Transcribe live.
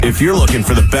If you're looking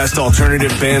for the best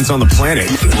alternative bands on the planet,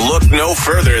 look no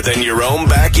further than your own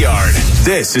backyard.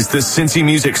 This is the Cincy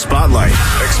Music Spotlight,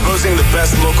 exposing the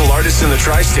best local artists in the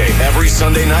tri-state every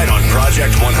Sunday night on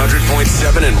Project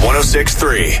 100.7 and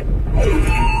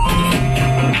 106.3.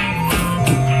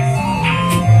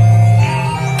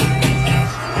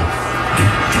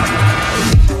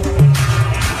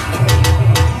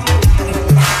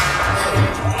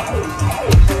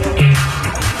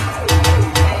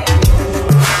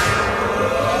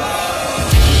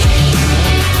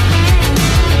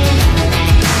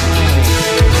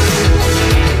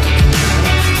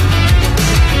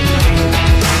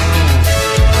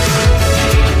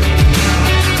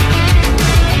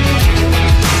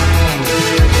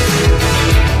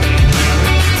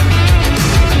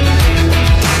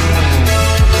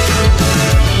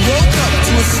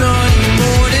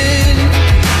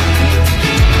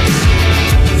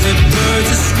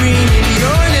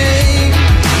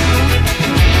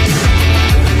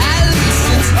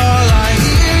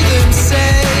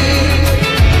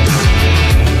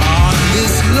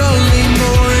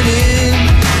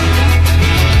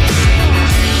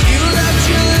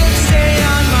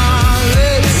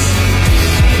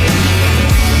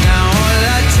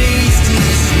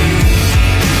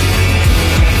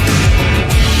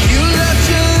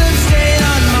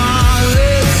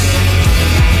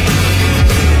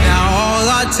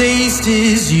 Taste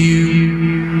is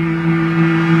you.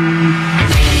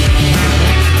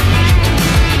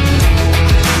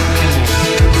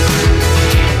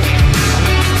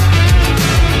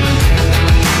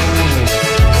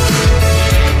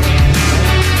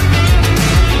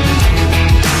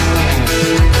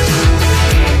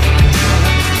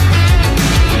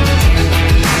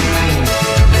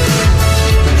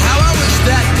 How I wish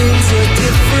that things were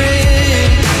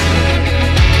different.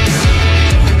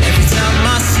 Every time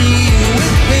I see you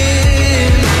with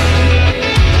him,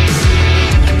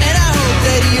 and I hope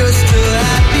that you're still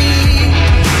happy.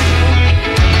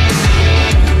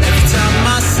 Every time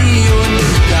I see your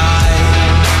new guy,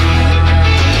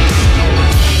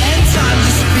 and time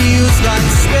just feels like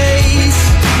space.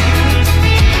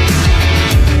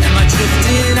 Am I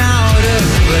drifting out of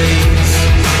place?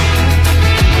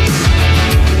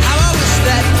 How I wish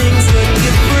that things were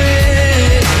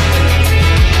different.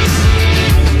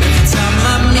 Every time I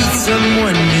meet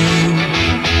someone new,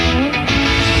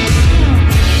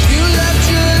 you left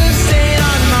your lips stain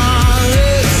on my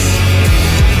lips.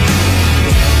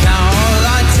 Now all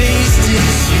I taste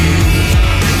is you.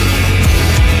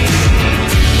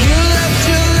 You left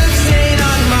your lips stain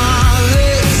on my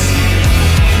lips.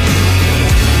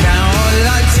 Now all I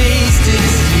taste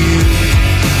is you.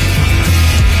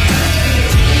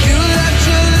 You left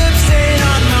your lips stain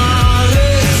on my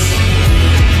lips.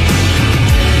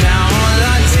 Now all I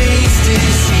taste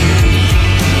is you.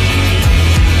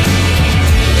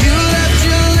 You left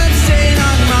your lips stain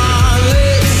on my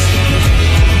lips.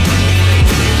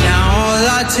 Now all I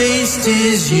taste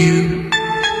is you.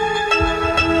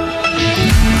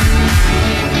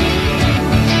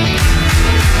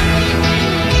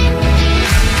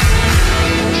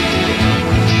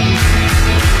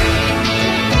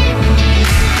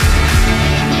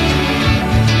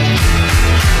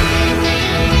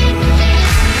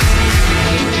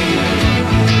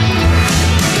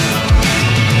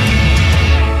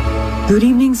 Good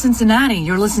evening, Cincinnati.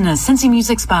 You're listening to Cincy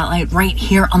Music Spotlight right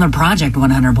here on the Project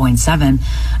 100.7 and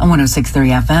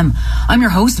 106.3 FM. I'm your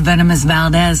host, Venomous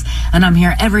Valdez, and I'm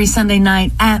here every Sunday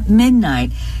night at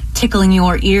midnight, tickling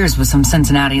your ears with some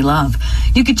Cincinnati love.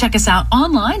 You can check us out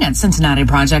online at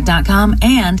CincinnatiProject.com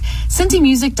and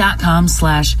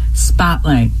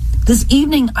CincyMusic.com/spotlight. This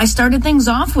evening, I started things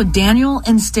off with Daniel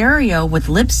in Stereo with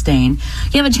Lip Stain.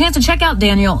 You have a chance to check out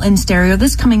Daniel in Stereo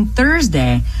this coming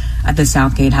Thursday at the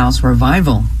Southgate House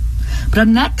Revival. But up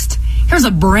next, here's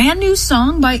a brand new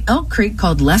song by Elk Creek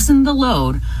called Lessen the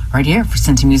Load, right here for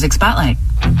Cincy Music Spotlight.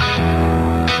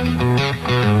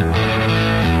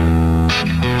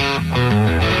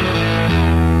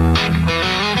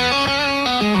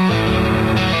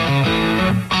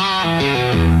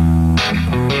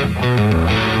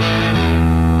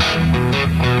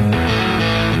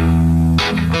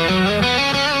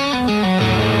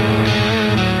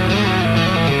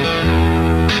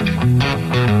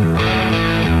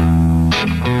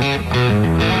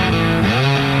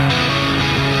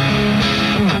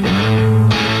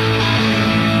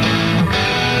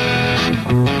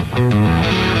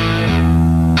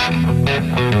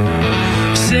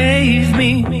 Save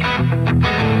me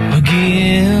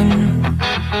again.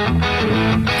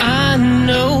 I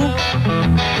know,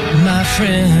 my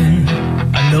friend,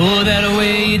 I know that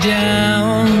way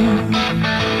down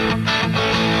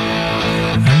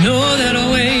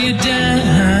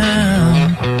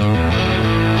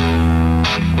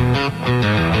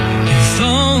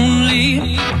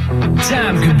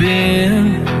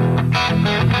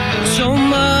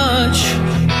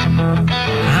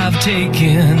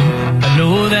taken. I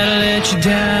know that I let you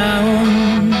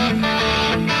down.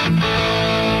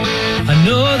 I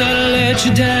know that I let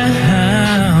you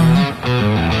down.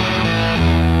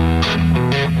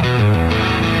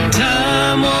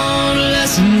 Time won't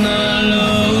lessen the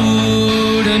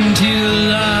load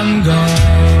until I'm gone.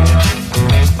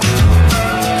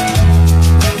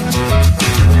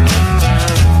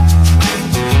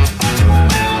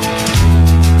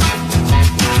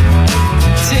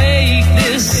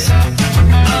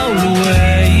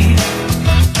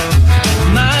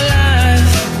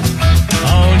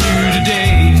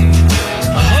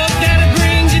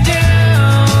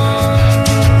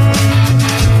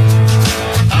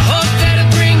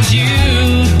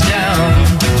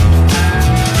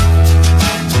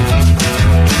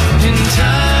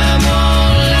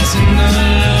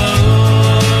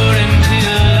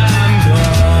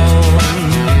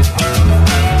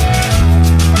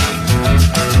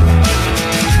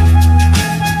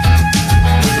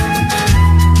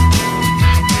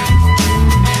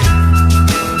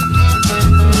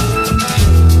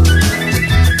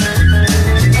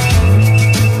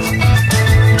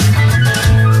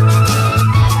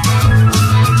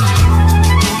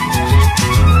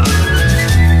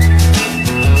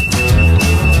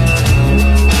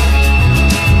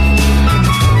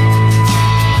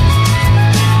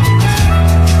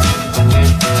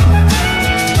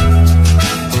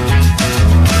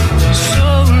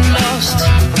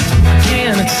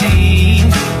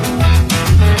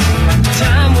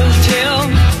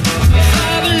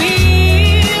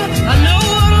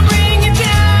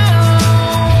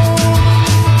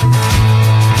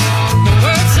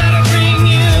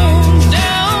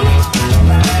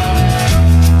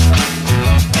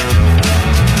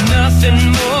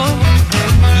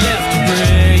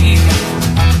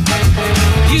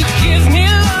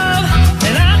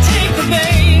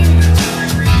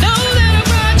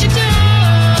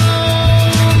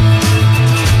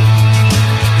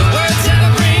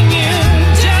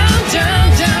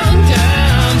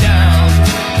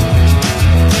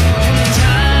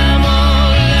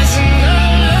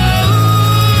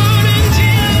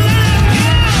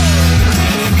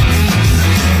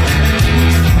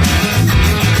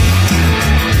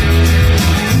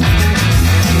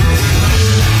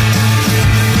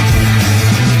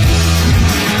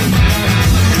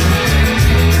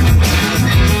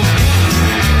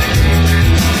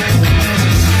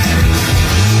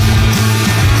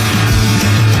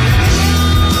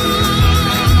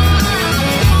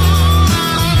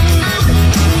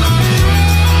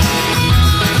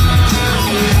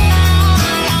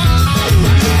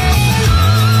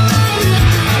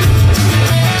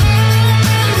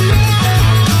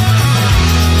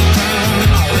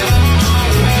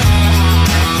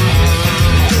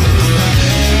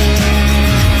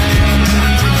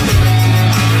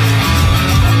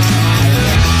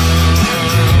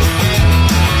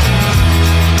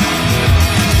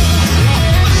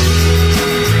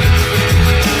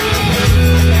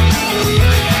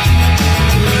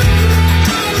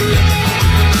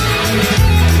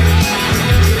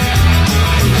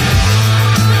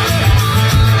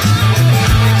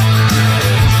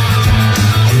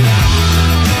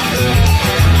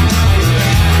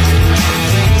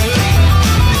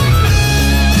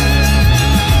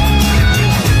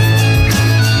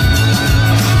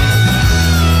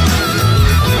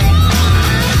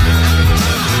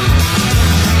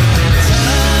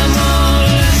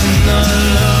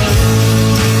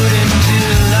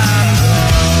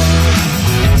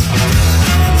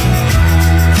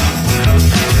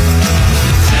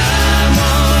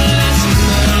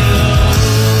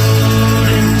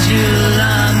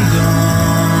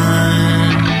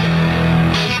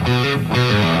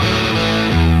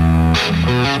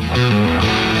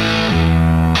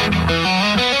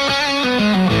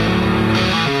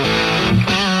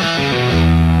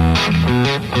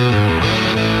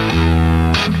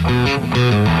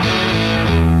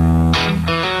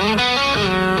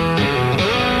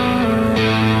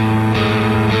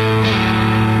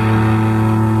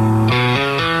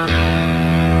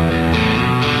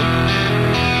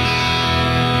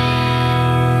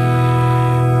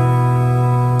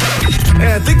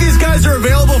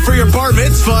 For your bar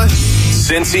mitzvah.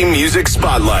 Cincy Music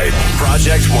Spotlight.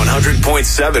 Project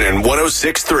 100.7 and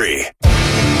 106.3.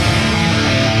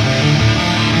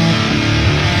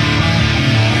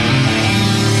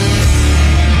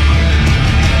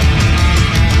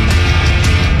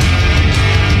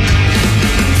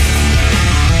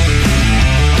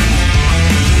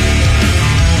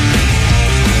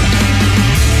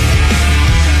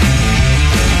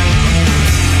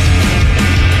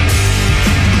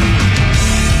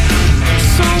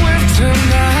 So when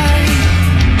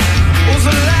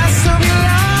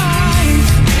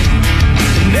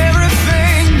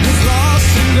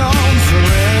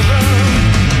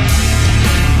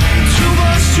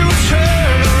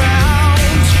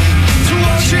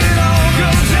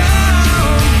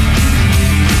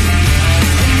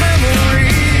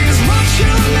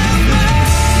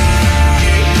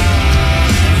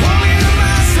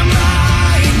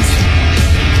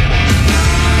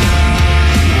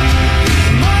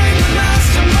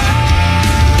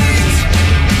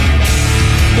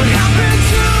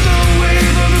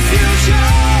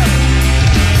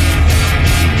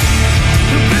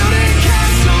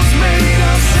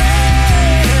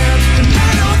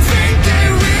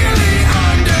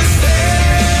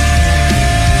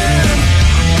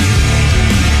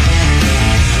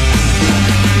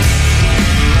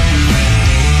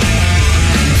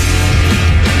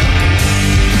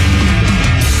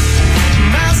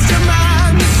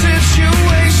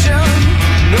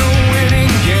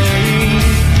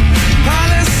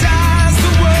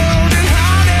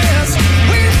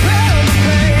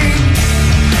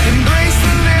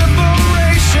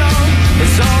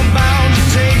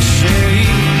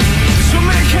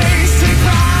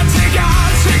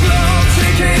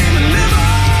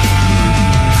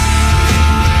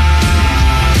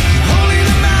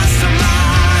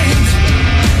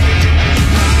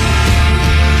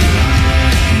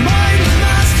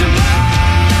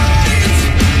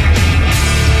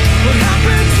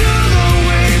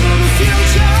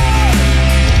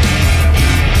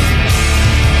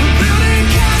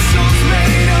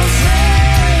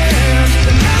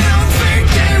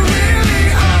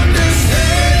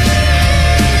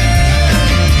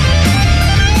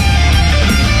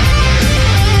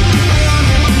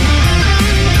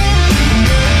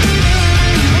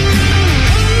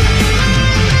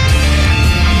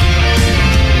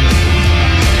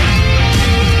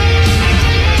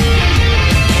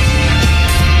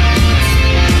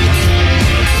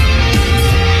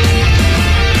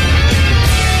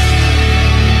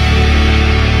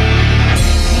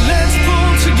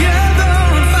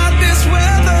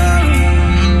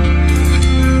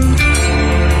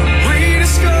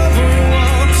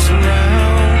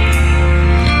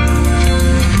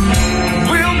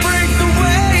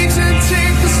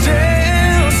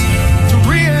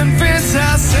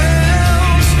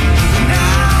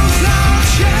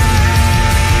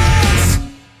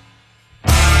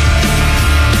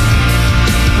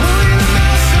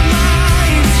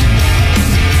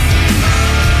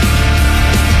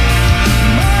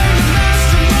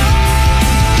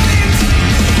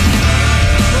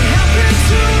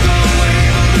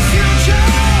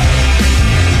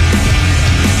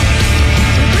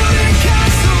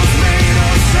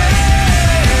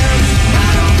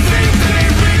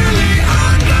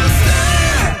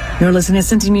You're listening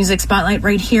to Cincy Music Spotlight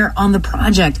right here on The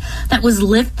Project. That was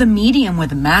Lift the Medium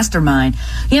with Mastermind.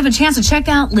 You have a chance to check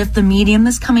out Lift the Medium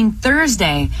this coming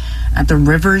Thursday at the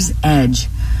River's Edge.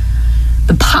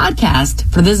 The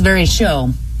podcast for this very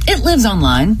show, it lives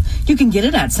online. You can get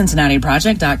it at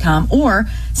CincinnatiProject.com or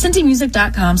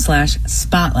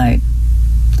CincyMusic.com/spotlight.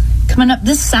 Coming up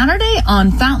this Saturday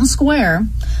on Fountain Square,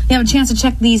 you have a chance to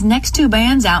check these next two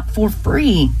bands out for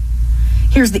free.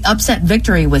 Here's the Upset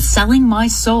Victory with Selling My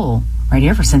Soul, right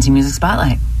here for Cincy Music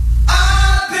Spotlight.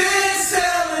 I've been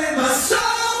selling my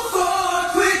soul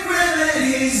for quick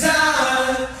remedies.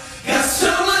 I got so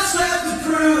much left to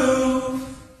prove.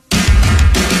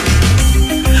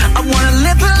 I wanna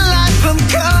live a life of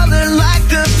color like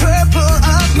the purple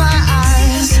of my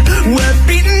eyes, where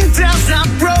beaten down's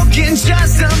not broken,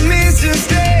 just a means to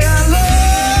stay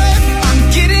alive.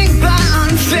 I'm getting by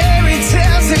on fairy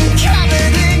tales and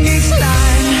coveting each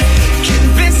line,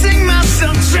 convincing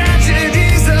myself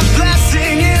tragedy's a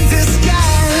blessing in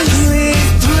disguise.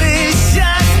 Please, please,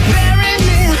 just bury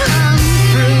me, I'm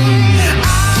through.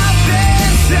 I've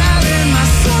been selling my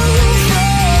soul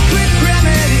for quick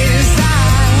remedies. I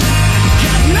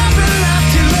got nothing left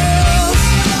to lose.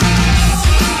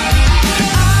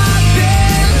 I've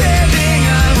been living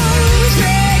alone,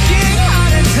 taking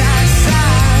heart attacks. I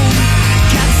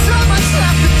got so much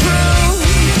left to prove,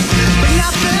 but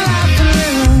nothing left to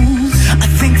lose. I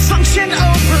think function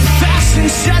over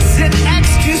fashion's just an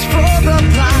excuse for the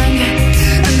blind,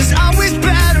 and there's always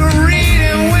better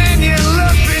reading when you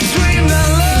look between the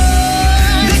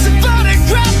lines. There's a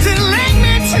photograph that linked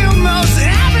me to most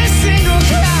every single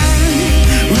crime.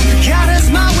 With God as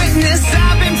my witness,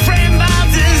 I've been framed by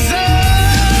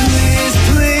design. Please,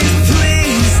 please,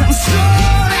 please, I'm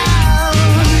sold out.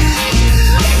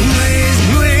 Please,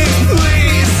 please,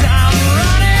 please, I'm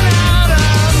running out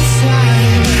of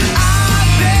time.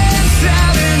 I've been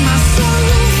selling my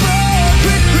soul for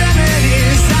quick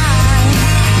remedies. I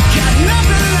got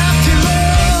nothing left to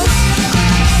lose.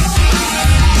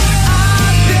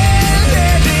 I've been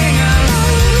living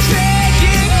alone,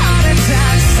 taking heart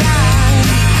attacks. I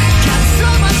got so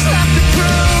much left to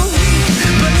prove,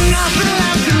 but nothing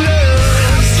left to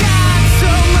lose. Got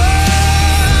so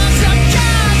much, I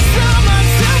got so much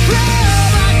to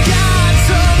prove. I got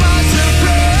so much to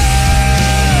prove.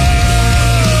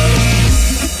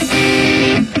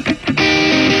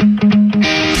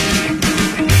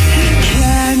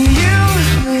 Can you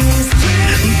please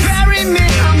bury me,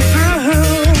 I'm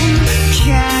through?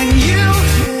 Can you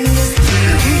please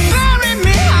bury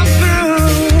me, I'm through?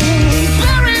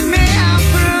 Bury me, I'm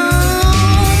through.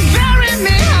 Bury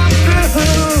me, I'm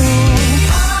through.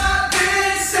 I've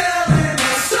been selling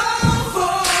my soul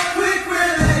for quick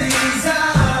remedies. I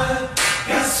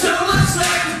got so much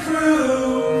left to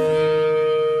prove.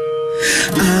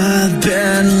 I've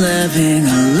been living a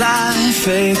life,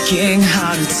 faking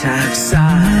heart attacks. I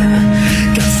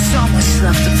got so much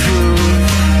left to prove.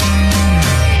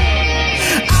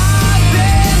 I've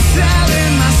been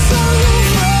selling my soul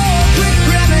for quick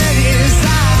remedies. I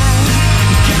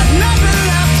got nothing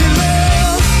left to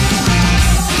lose.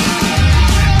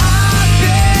 I've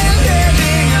been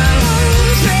living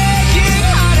alone, taking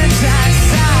heart attacks.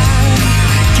 I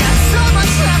got so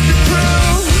much left to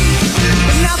prove,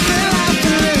 but nothing left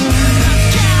to lose. I've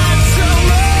got so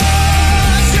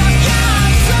much, I've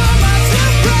got so much to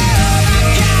prove.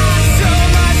 I've got so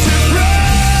much to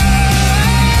prove.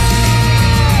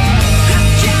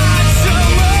 I've got so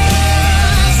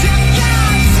much, I've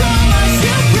got so much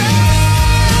to prove.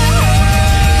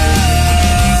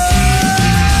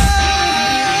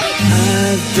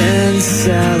 I've been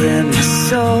selling my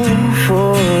soul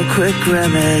for quick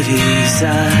remedies.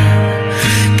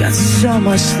 I got so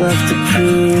much left to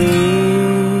prove.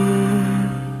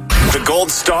 The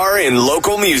gold star in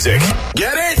local music.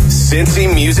 Get it? Cincy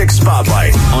Music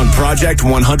Spotlight on Project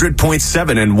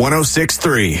 100.7 and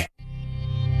 106.3.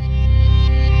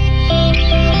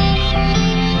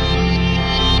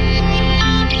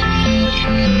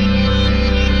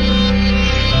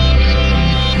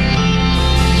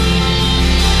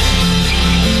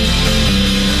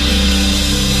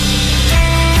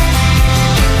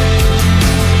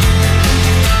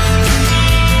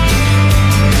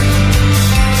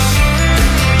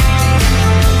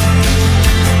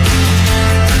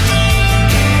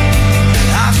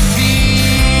 I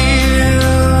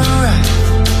feel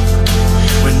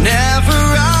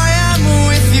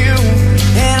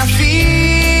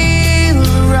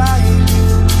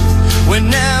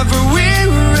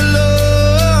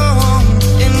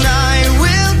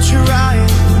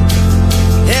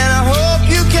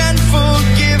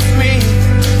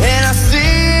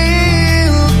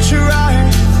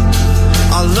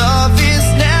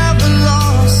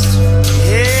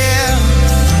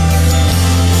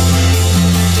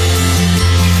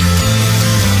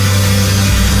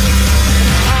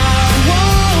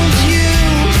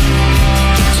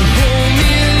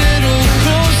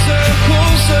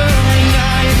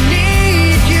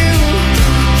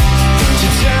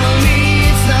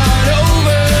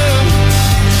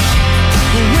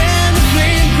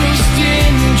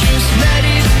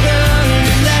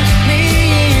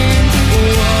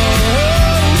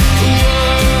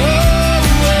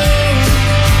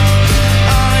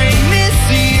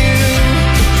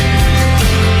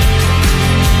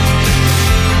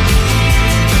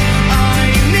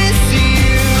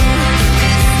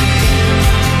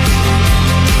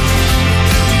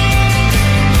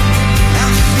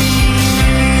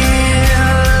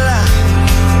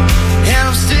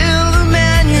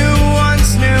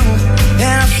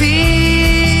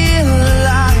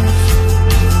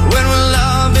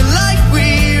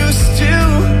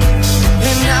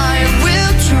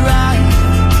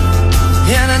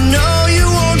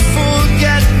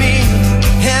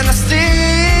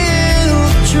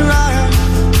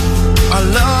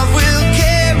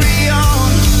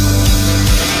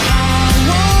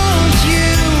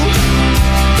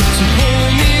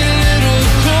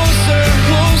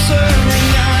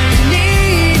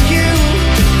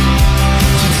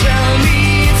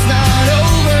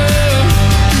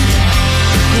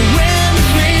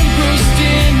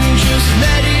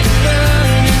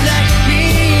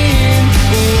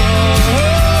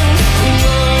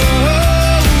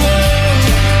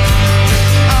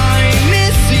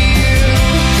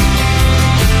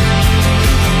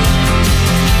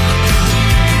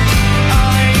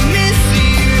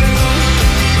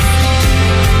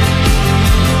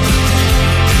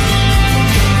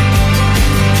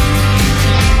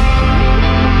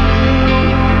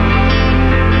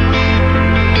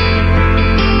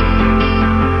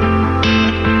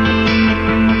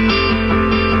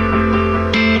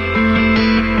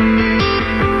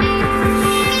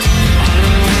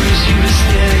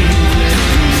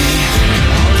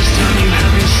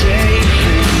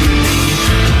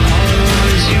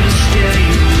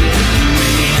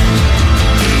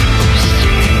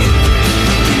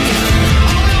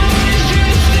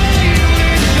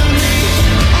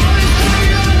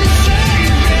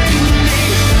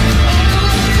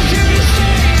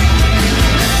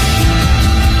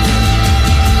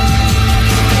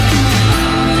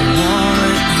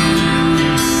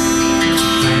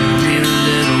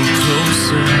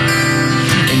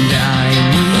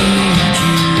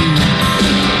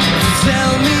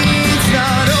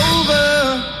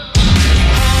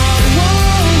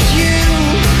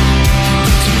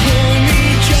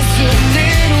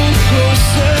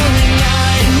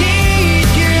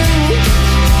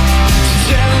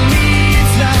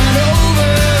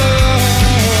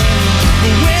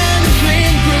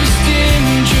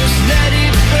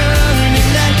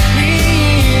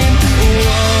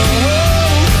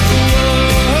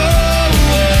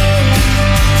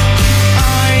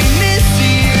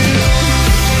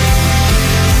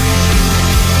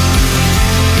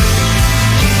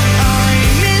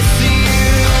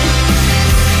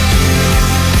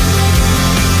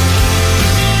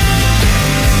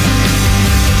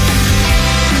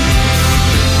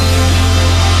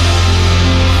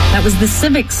That was the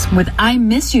Civics with I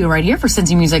Miss You right here for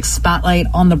Cincy Music Spotlight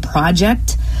on the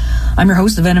Project. I'm your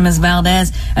host, Venomous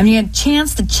Valdez, and you had a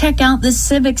chance to check out the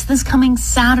Civics this coming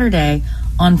Saturday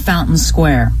on Fountain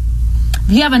Square. If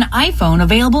you have an iPhone,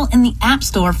 available in the App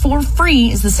Store for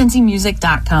free is the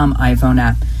cincymusic.com iPhone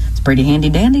app. It's pretty handy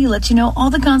dandy, lets you know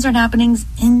all the concert happenings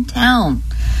in town.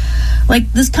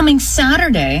 Like this coming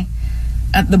Saturday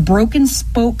at the Broken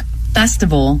Spoke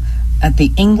Festival at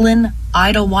the England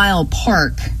Idlewild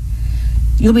Park,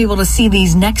 you'll be able to see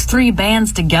these next three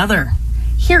bands together.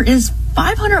 Here is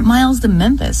 500 Miles to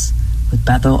Memphis with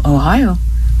Bethel, Ohio.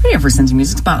 Right here for Cincy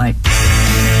Music Spotlight.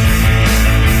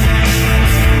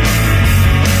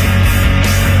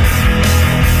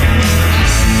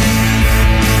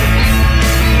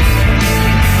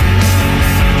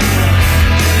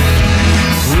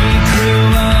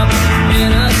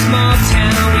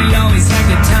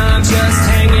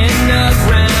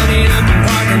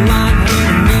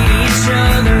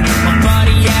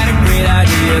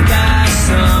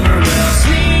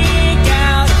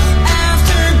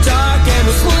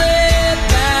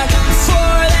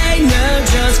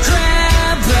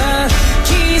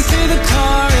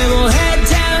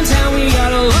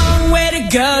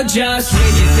 Just when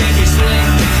you think you're slick,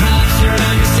 the cops are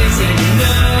on your six and you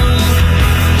know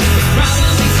it's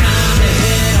probably time to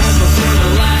head home before the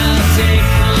loud day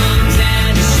comes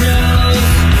and it shows.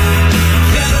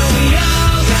 But we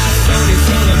all got Sony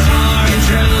from the car and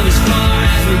drove as far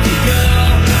as we could go.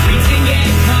 We didn't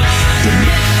get caught, but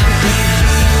never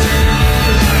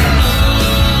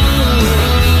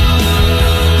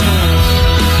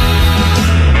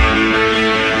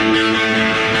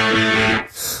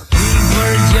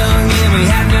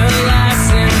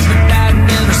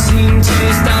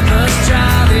stop us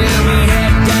driving. We'd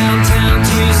head downtown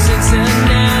to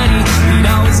Cincinnati. We'd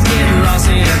always get lost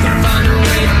and have to find a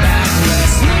way back.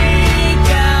 Let's sneak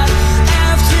out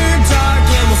after dark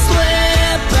and we'll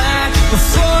slip back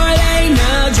before they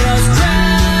know. Just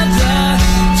grab the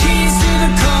keys to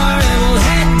the car and we'll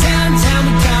head downtown.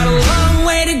 We got a long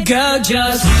way to go.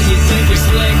 Just when you think you're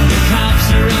slick, the cops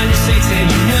are on your six and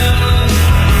you know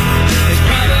it's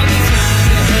probably time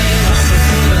to head home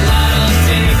before the light of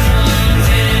day comes.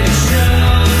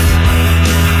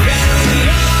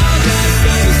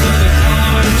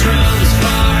 Drove as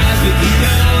far as we could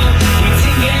go. We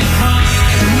didn't get caught.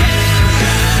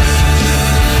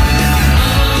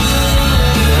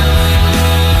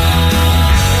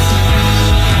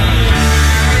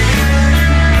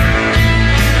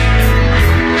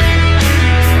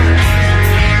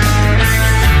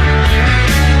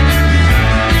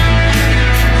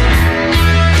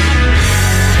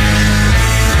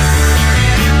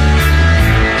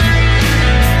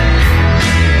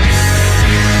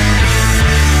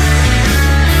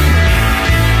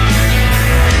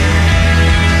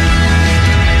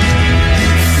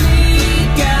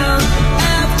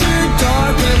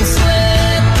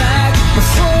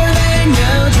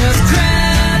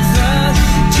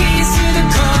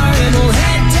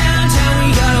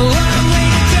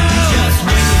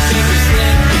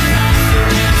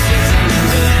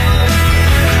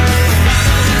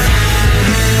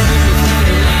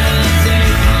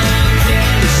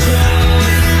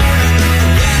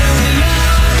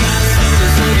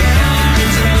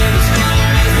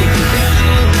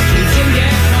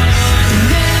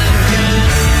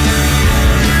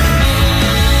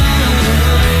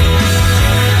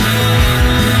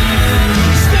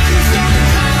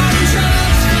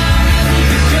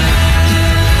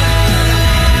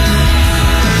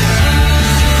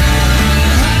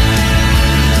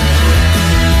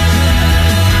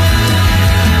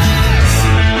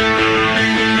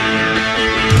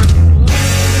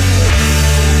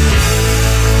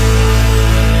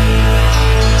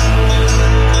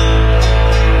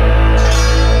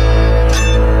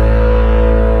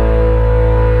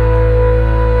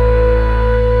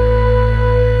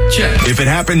 If it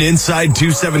happened inside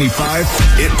 275,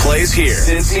 it plays here.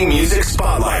 Cincy Music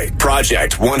Spotlight.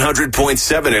 Project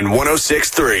 100.7 and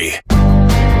 106.3.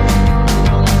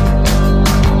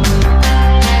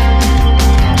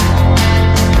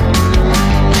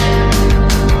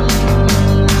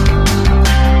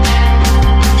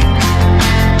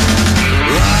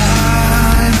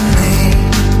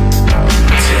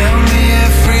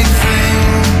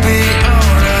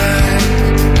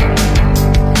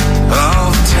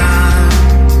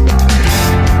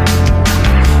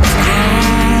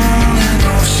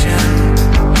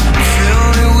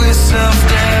 Filled it with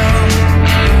self-doubt.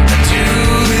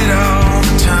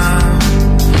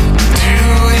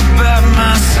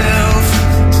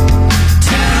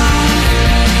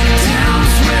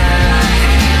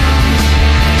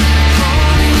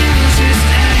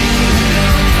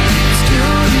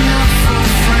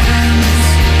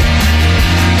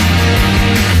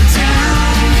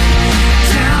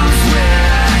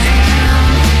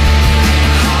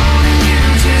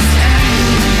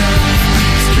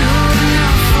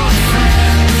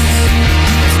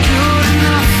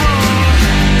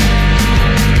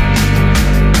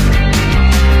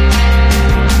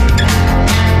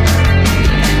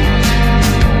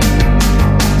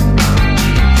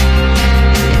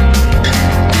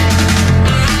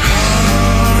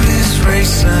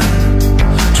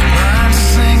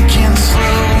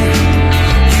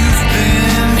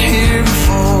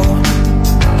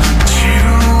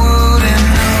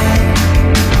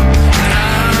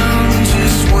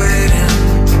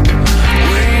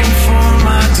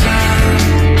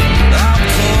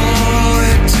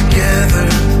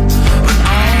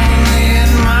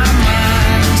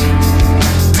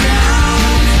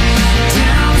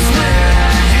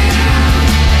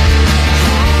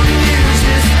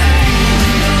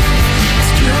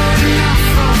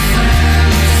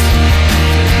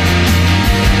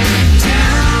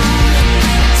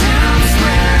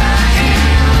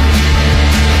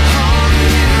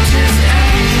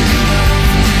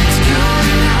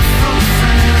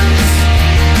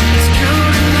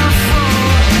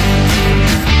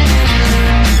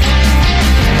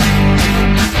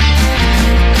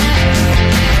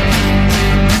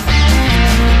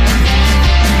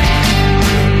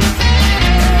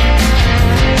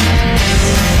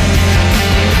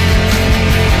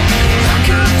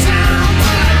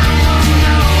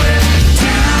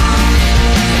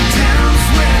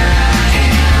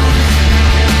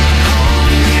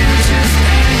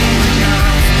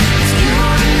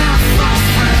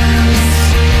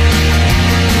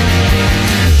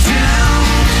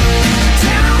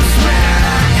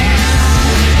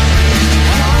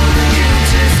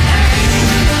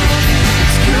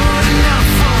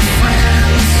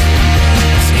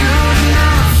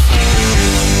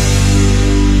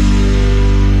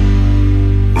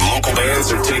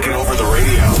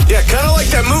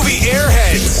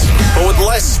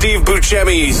 plus Steve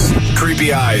Buscemi's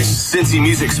Creepy Eyes, Cincy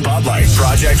Music Spotlight,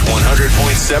 Project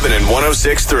 100.7 and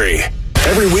 106.3.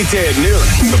 Every weekday at noon,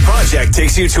 The Project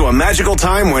takes you to a magical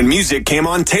time when music came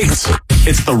on tapes.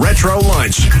 It's the Retro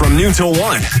Lunch from noon till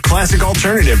 1. Classic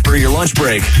alternative for your lunch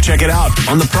break. Check it out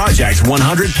on The Project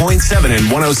 100.7 and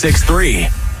 106.3.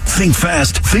 Think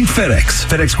fast, think FedEx.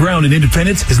 FedEx Ground in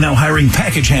Independence is now hiring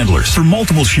package handlers for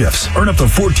multiple shifts. Earn up to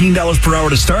 $14 per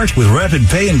hour to start with rapid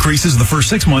pay increases the first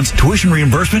 6 months, tuition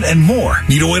reimbursement, and more.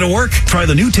 Need a way to work? Try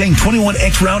the new Tang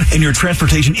 21X route and your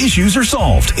transportation issues are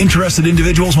solved. Interested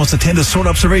individuals must attend a SORT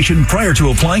observation prior to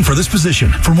applying for this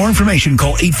position. For more information,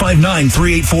 call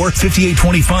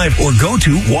 859-384-5825 or go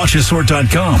to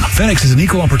watchasort.com. FedEx is an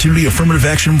equal opportunity affirmative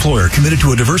action employer committed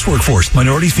to a diverse workforce.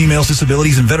 Minorities, females,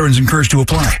 disabilities, and veterans encouraged to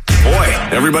apply. Boy,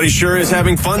 everybody sure is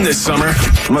having fun this summer.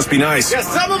 It must be nice. Yeah,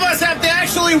 some of us have to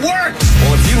actually work.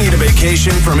 Well, if you need a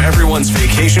vacation from everyone's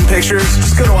vacation pictures,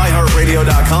 just go to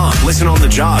iHeartRadio.com. Listen on the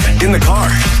job, in the car,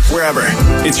 wherever.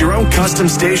 It's your own custom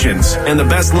stations and the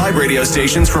best live radio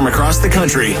stations from across the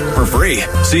country for free.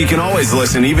 So you can always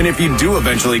listen even if you do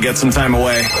eventually get some time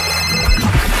away.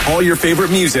 All your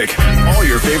favorite music, all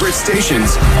your favorite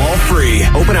stations, all free.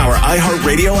 Open our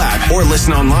iHeartRadio app or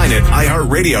listen online at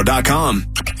iHeartRadio.com.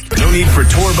 No need for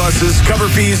tour buses, cover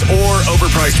fees, or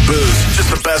overpriced booze. Just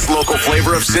the best local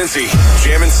flavor of Cincy.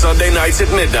 Jamming Sunday nights at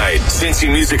midnight. Cincy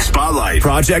Music Spotlight.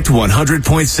 Project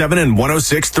 100.7 and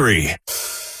 106.3.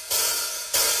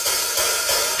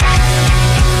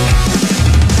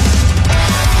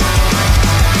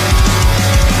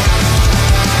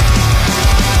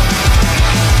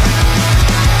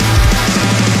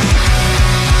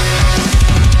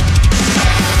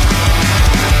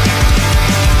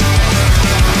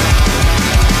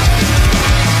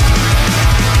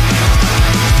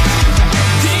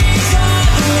 These are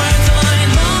the words on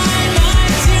my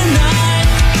mind tonight.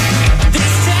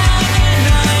 This time and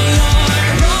I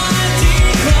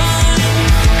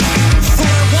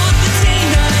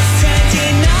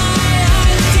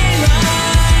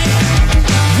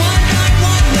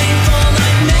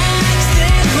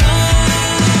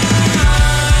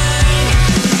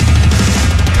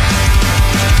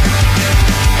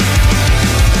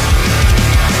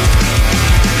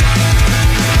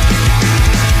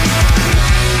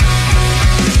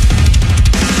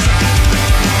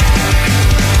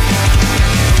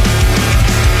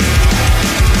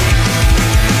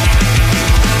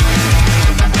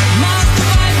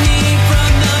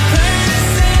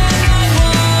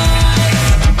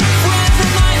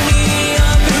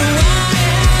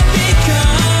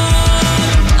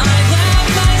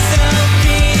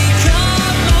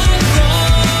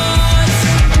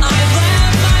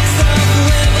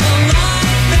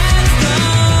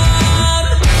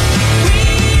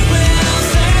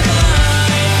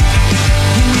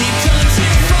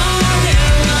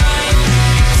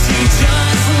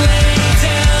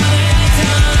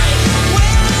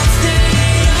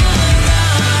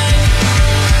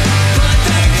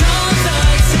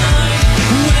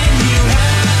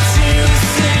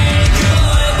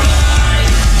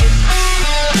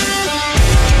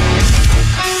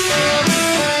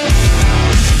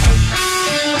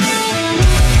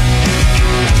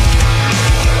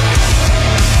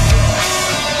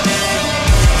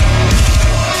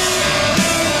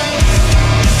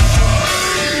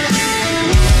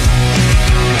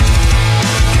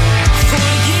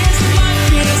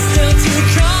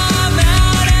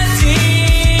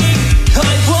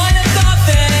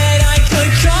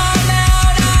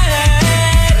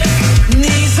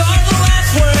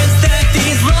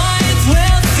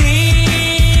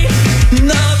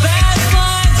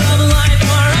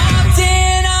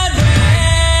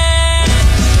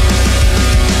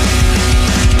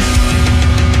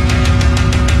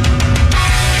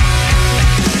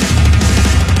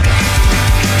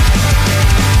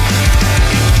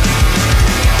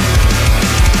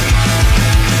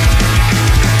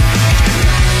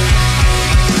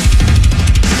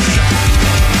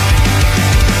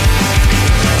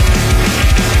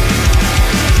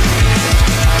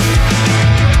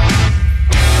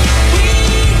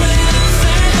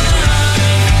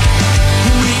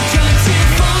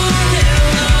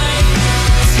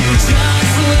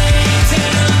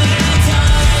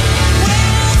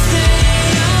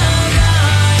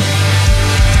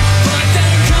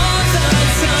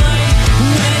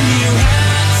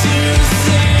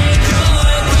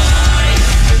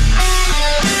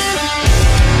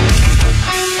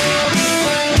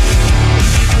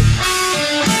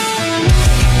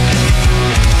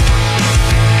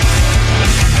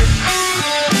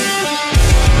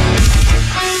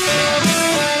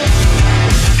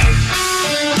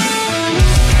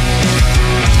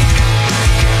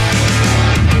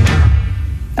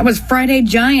That was Friday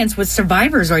Giants with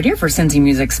Survivors right here for Cincy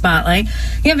Music Spotlight.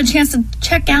 You have a chance to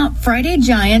check out Friday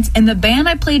Giants and the band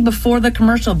I played before the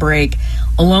commercial break,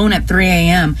 Alone at 3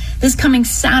 a.m., this coming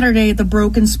Saturday at the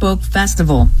Broken Spoke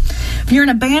Festival. If you're in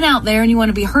a band out there and you want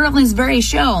to be heard on this very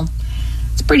show,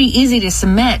 it's pretty easy to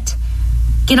submit.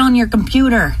 Get on your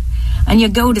computer and you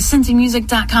go to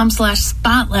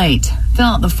cincymusic.com/spotlight. Fill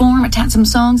out the form, attach some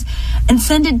songs, and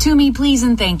send it to me, please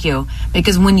and thank you.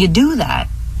 Because when you do that,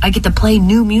 I get to play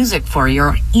new music for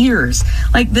your ears.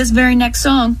 Like this very next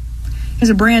song.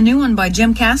 Here's a brand new one by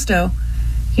Jim Casto.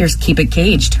 Here's Keep It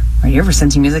Caged, right here for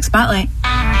Cincy Music Spotlight.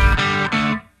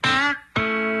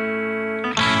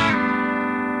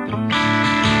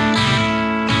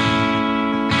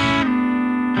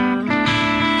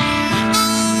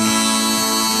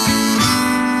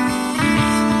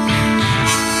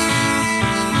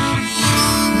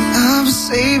 I'm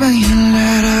saving your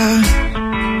letter,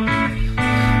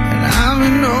 and I've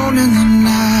been on in the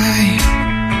night.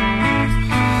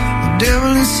 The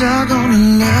devil inside gonna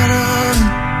let her.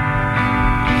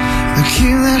 I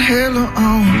keep that halo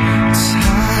on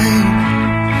tight.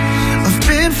 I've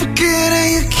been forgetting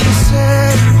your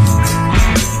kisses,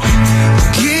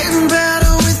 getting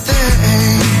better with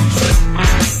age. I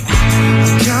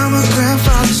got my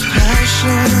grandfather's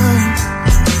passion.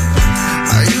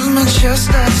 I use my chest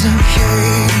as a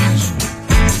cage.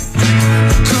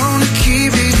 Gonna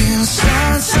keep it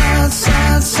inside, side,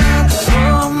 side, side.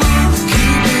 Oh, mama,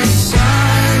 keep it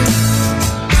inside.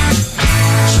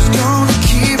 She's gonna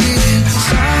keep it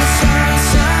inside, side,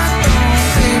 side. Oh,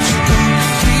 babe, she's gonna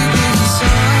keep it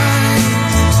inside.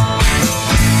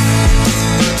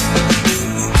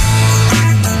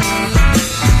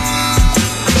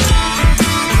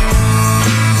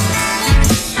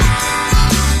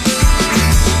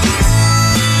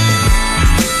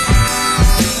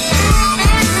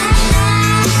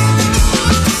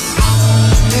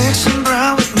 Mixing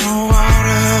brown with no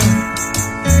water.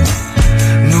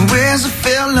 Nowhere's I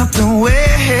fill up the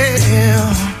well.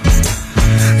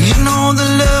 You know the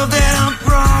love that I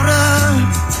brought her.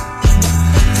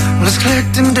 Well, it's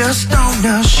collecting dust on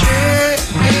the shelf.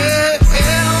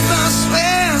 I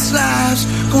swear this life's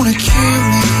gonna kill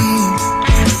me.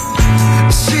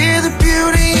 See the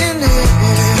beauty in it.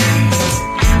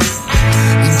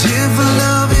 And if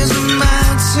love is a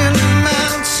mountain,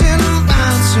 mountain,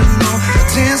 mountain, no,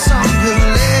 dance on the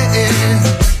lake.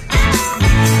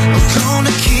 I'm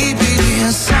gonna keep it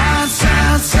inside,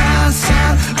 side, side,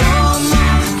 side. Oh,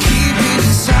 mama, keep it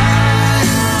inside.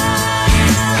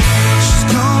 She's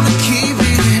gonna keep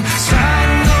it inside.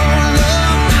 No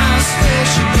love, I swear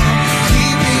she's gonna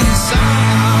keep it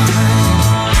inside.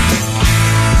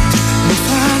 We'll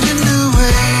find a new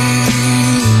way.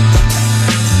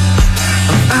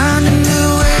 I'll find a new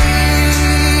way.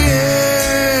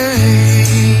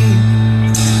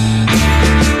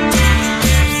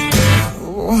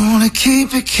 Wanna keep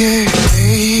it caged.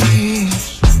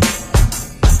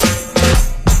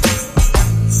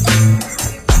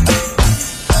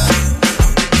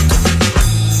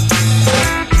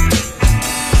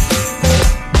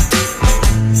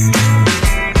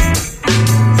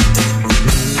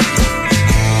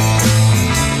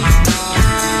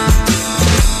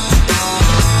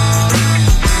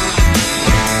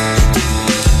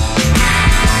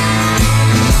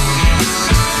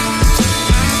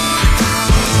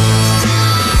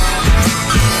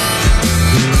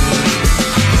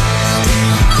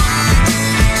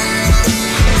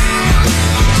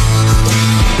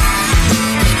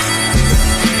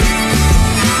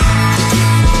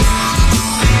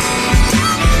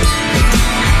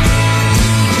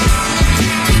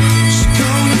 She's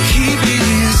gonna keep it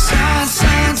inside,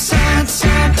 side, side,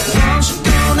 side. Oh, she's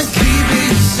gonna keep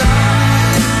it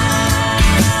inside.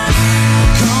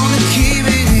 Gonna keep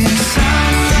it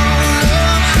inside. No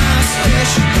love, I swear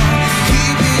she's gonna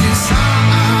keep it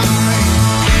inside.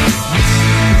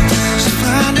 She'll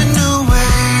find a new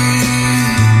way.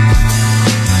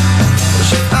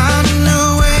 She'll find a new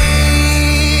way.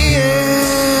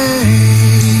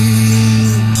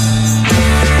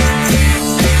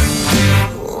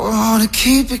 Wanna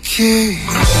keep it caged.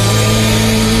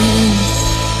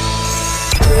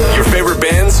 Your favorite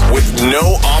bands with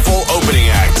no awful opening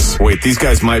acts. Wait, these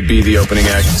guys might be the opening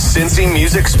act. Cincy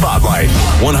Music Spotlight,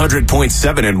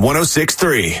 100.7 and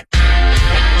 106.3.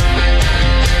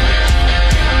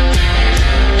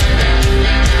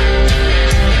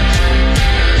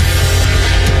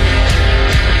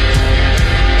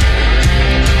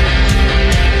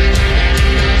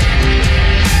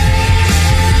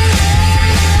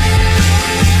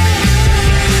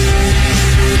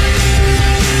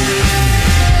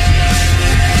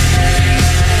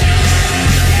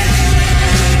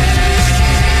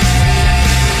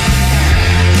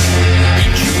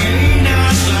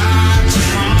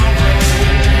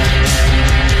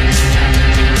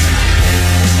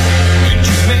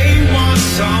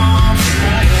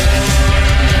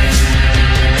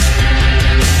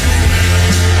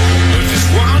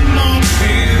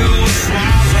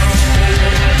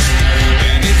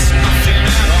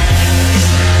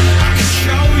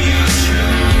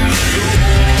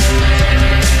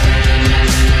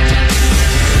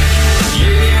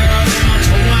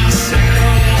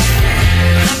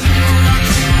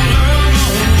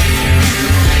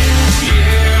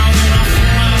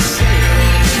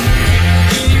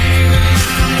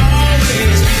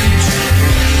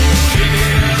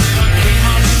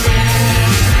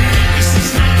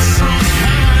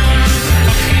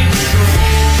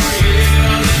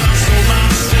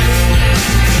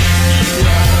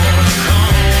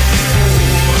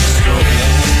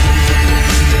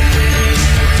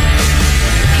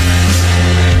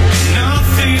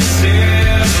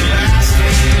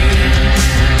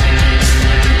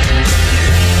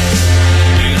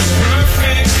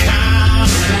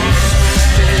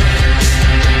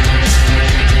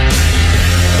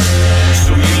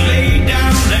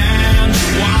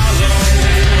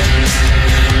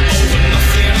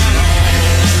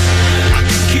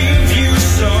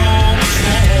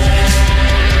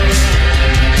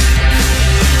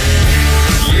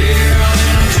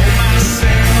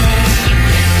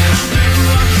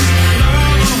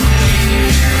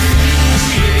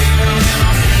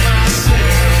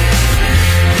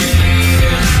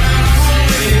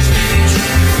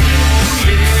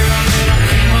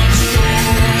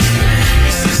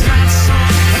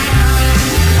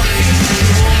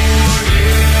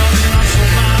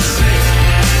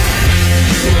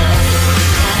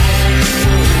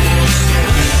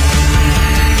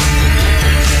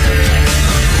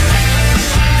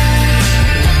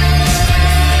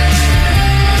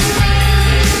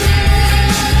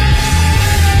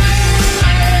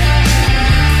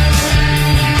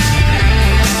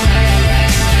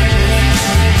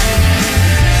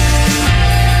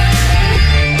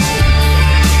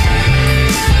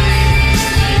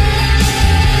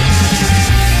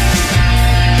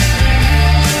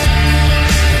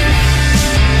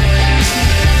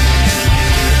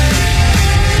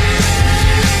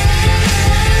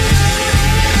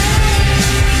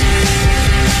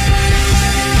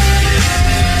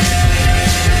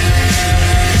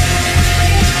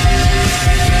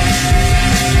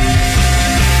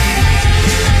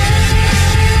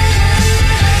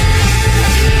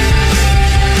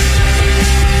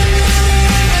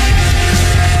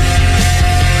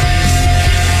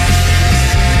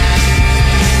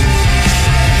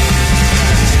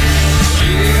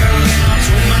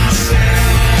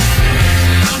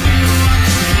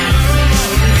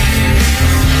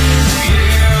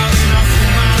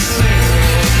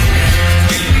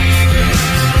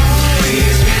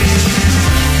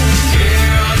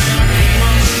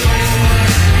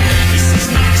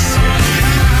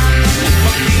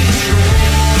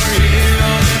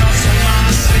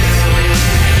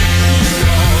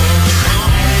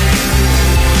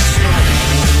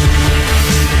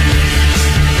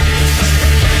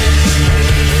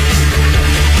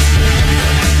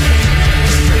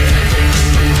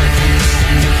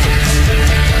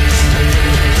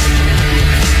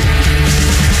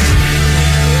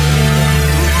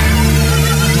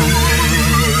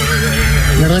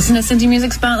 You're listening to Cincy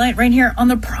Music Spotlight right here on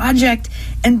The Project.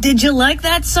 And did you like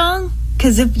that song?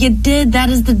 Because if you did,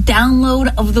 that is the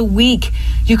download of the week.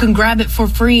 You can grab it for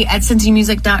free at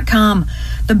cincymusic.com.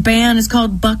 The band is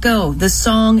called Bucko. The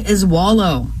song is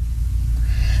Wallow.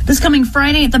 This coming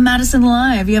Friday at the Madison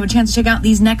Live, you have a chance to check out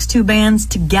these next two bands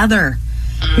together.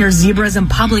 Here's Zebras in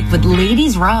Public with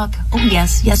Ladies Rock. Oh,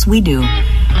 yes, yes, we do.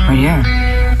 Right here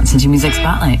on Cincy Music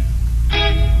Spotlight.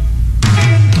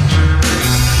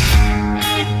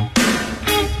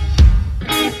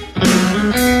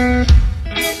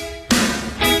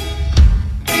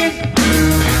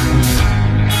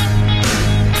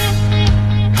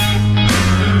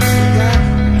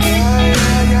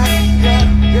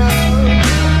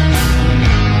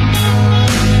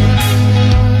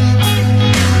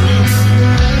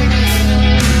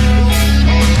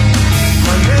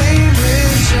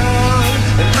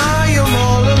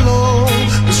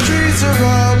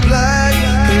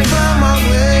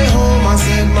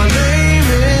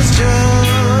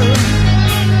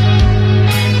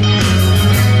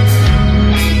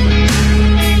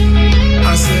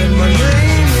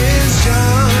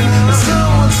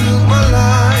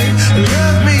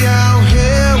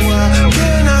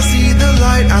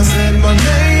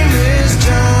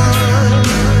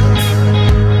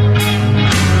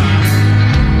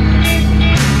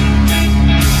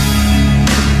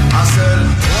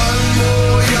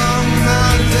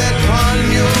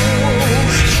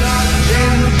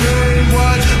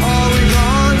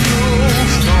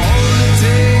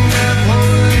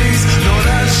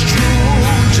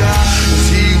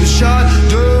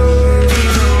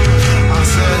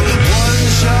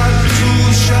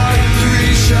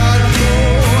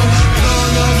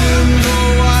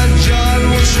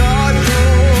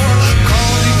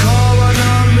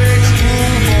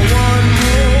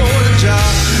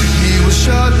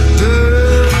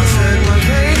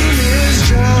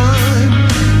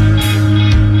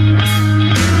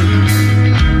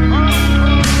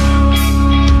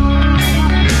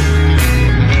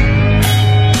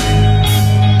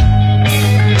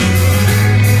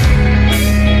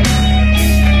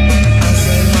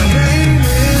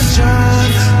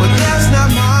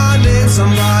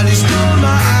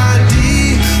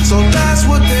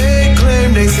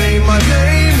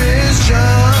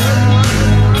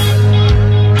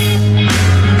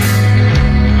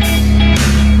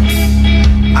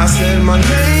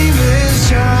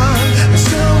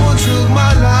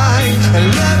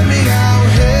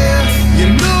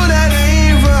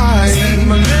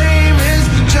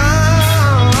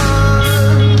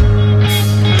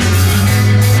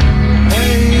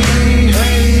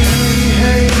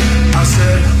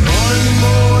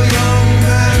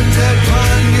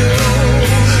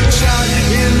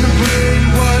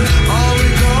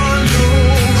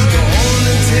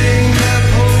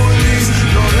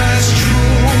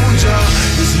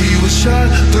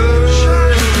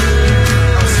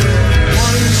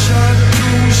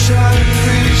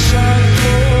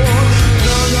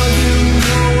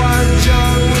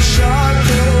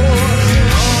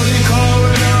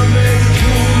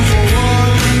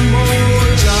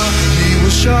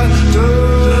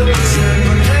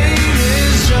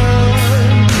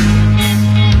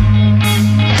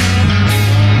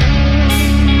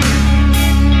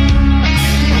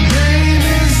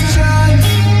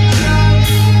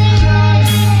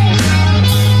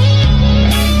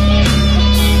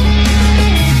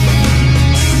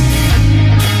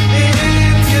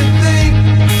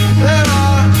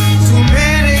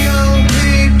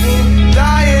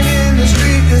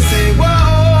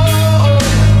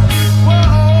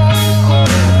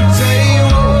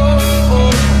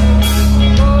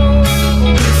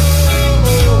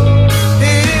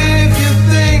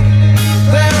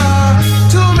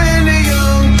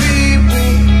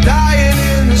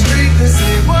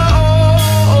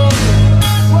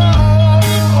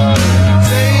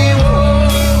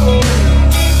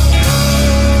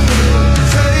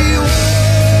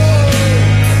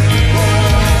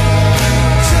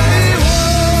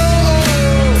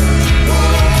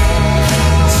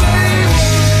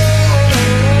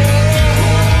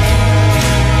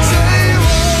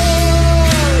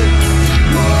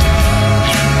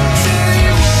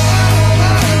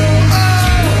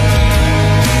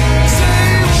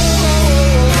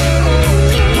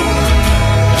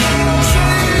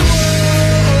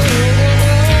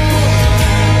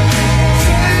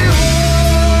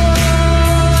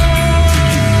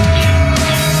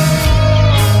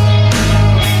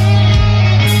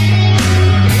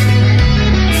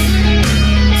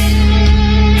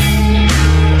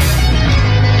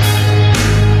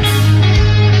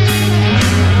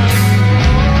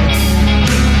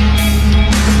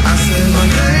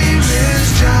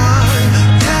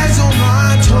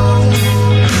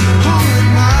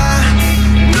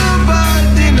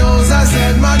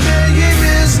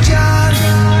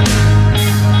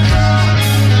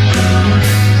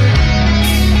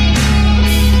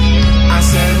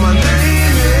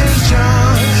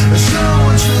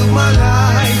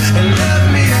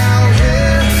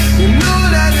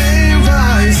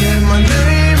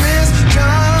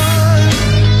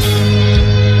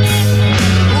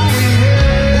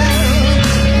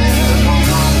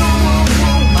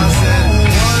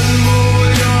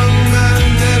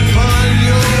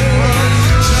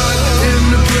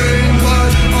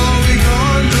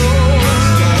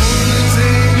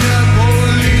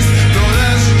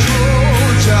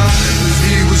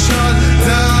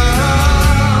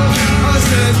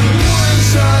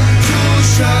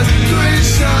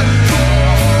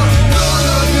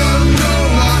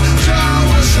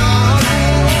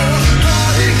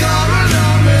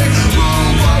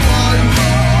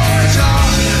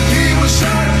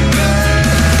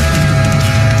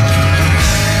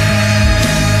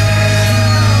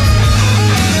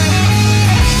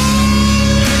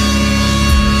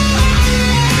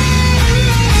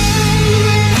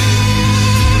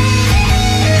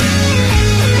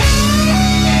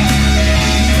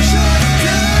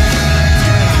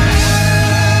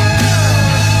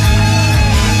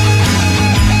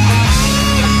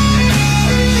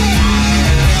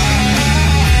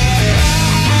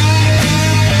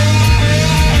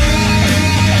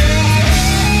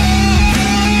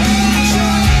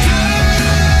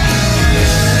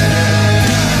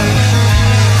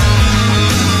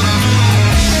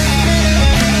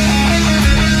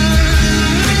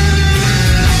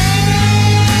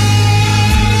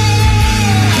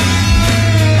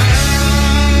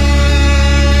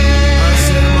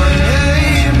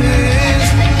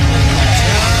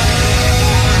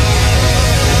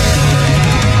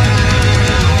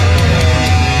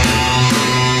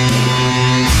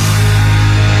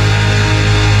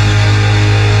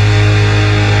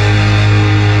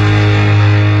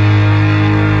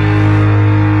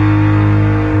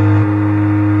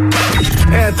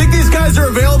 guys are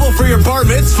available for your bar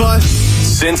mitzvah.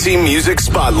 Cincy Music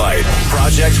Spotlight.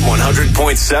 Project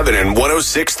 100.7 and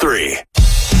 106.3.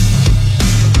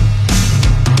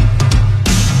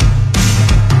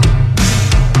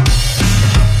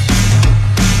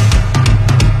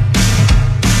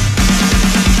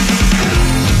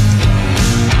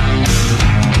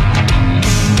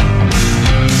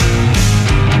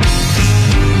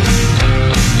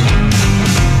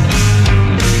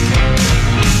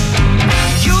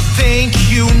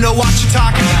 Know what you're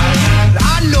talking about.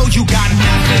 I know you got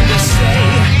nothing to say.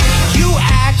 You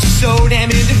act so damn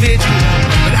individual,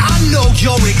 but I know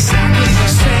you're exactly the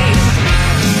same.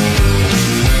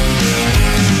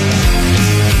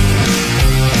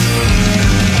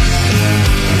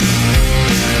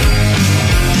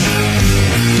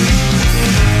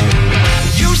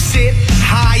 You sit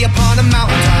high upon a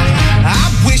mountaintop. I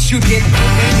wish you'd get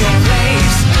put in your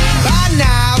place. By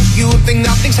now, you think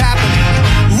nothing's happening.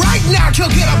 Right now, you'll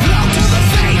get a blow to the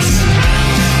face.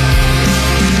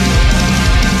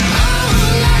 Oh,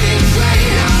 let it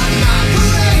rain on my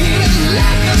parade and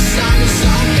let the sun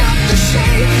soak up the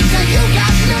shade. Now you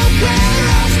got nowhere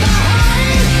else to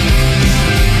hide.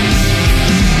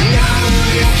 No,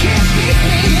 you can't beat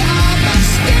me up, but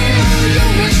still you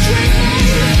mistreat me.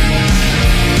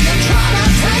 You try to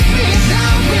take me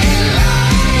down with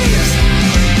lies.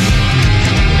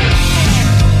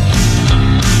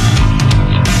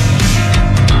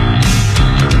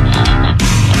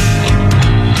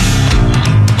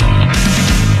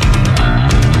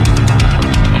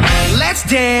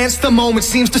 Dance, the moment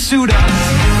seems to suit us,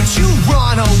 but you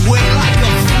run away like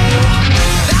a fool.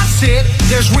 That's it,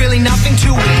 there's really nothing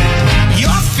to it.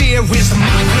 Your fear is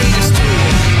my greatest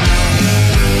tool.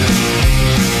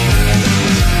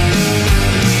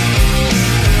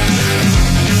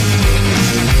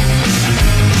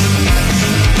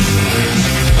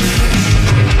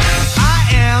 I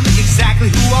am exactly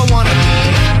who I want to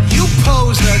be. You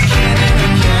pose again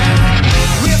and again.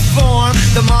 Reform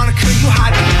the moniker you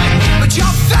hide behind, but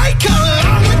you're fake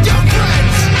along with your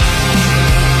friends.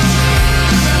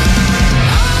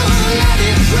 Oh, let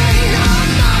it rain on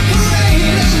my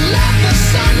parade and let the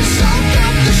sun soak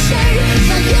up the shade.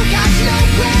 Now you got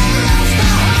nowhere else to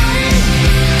hide.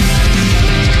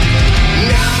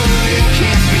 No, you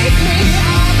can't beat me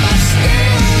up, but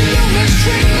still you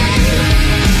mistreat me.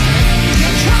 You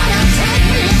try to take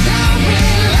me down with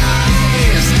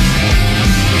lies.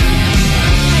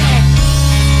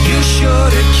 You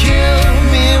should have killed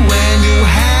me when you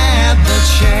had the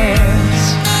chance.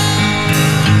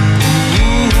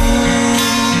 Ooh.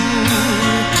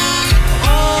 Oh.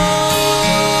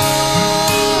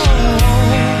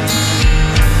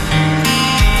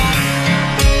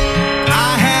 I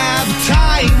have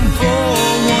time for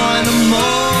one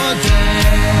more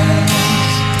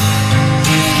dance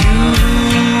with you,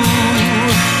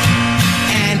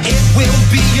 and it will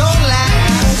be your last.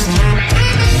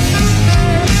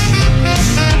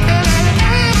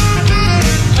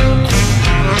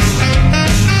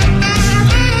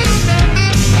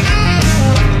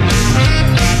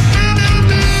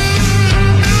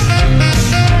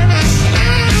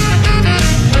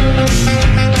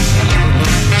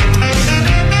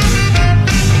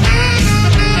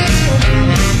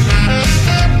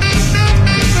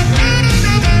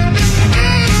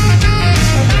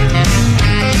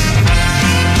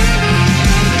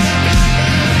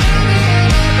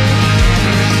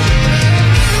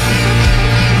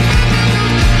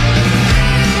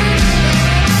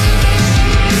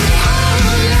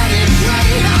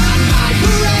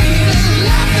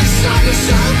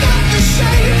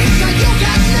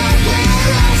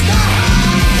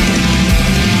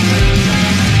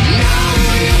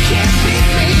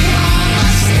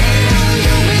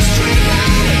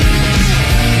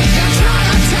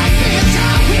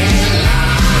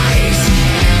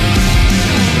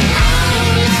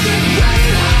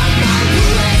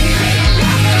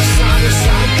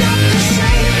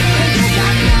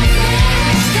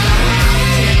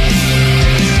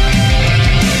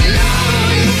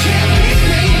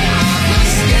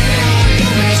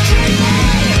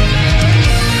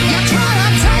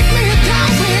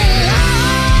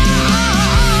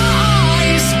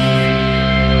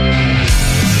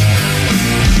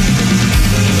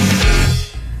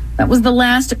 Was the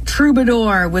last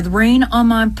Troubadour with Rain on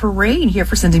My Parade here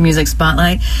for Cincy Music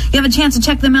Spotlight. You have a chance to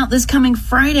check them out this coming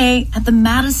Friday at the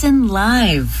Madison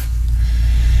Live.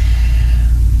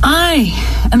 I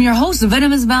am your host,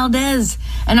 Venomous Valdez,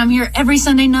 and I'm here every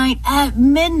Sunday night at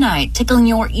midnight, tickling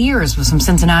your ears with some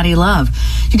Cincinnati love.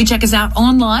 You can check us out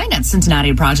online at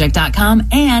CincinnatiProject.com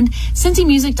and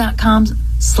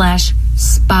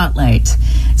CincyMusic.com/spotlight.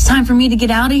 It's time time for me to get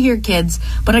out of here, kids,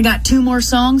 but I got 2 more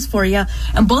songs for you,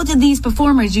 and both of these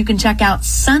performers you can check out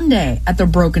Sunday at the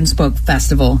Broken Spoke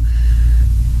Festival.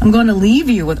 I'm going to leave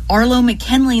you with Arlo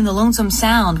McKinley and the Lonesome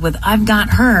Sound with I've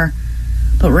Got Her.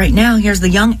 But right now, here's the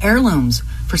Young Heirlooms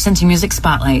for Cincy Music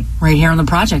Spotlight, right here on the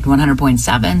Project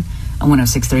 100.7 and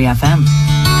 106.3 FM.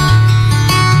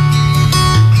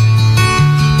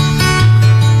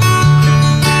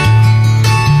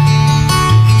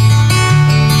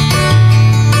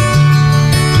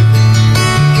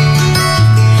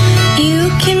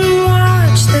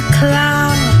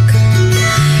 Clock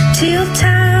till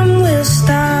time will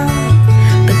stop,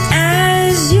 but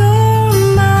as your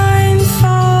mind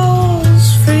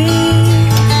falls free,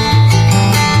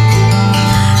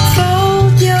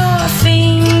 fold your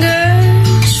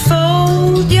fingers,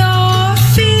 fold your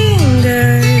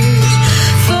fingers,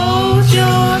 fold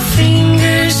your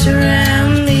fingers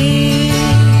around me.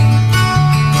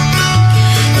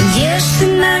 And yes, the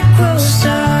night grows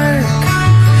dark,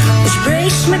 which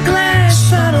breaks my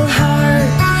glass bottle heart.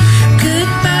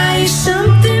 Goodbye is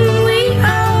something we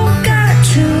all got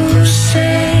to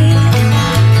say,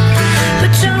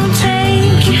 but don't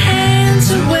take your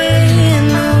hands away.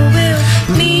 No, we'll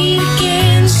meet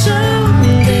again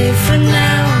someday. For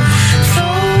now,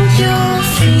 fold your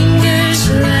fingers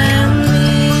around me.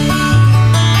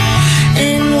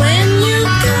 And when you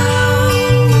go,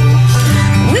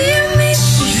 we'll miss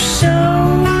you so.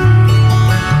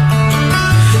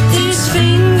 These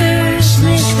fingers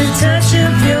miss the touch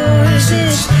of yours.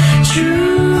 It's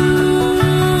true.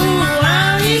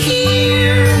 While you're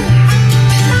here,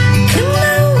 come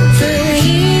over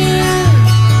here.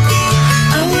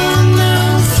 I wanna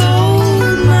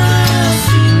fold my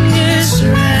fingers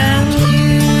around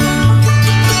you.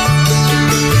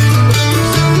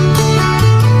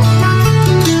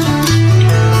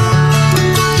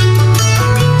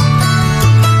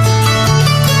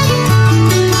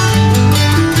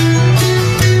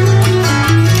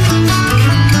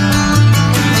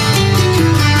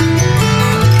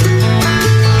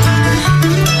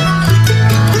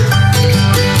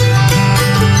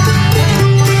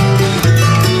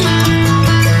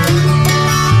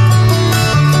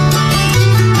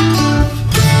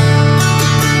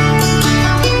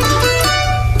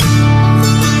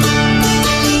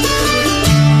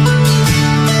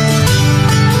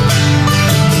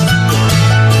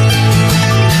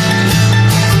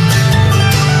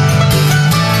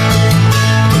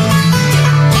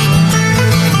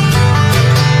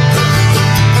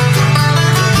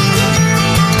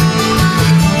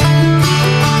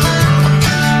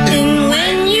 And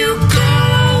when you go,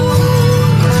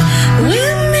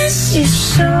 we'll miss you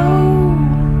so.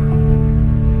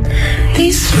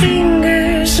 These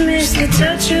fingers miss the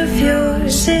touch of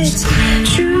yours. It's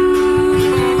true.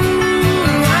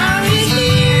 While you're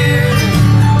here,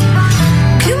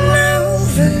 come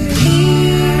over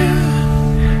here.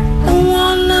 I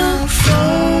wanna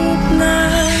fold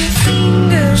my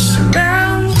fingers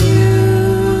around you.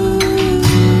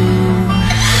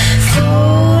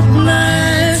 Fold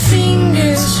my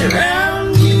fingers around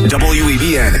you.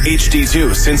 WEBN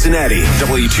HD2 Cincinnati,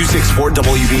 W264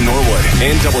 WB Norwood,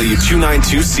 and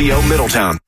W292CO Middletown.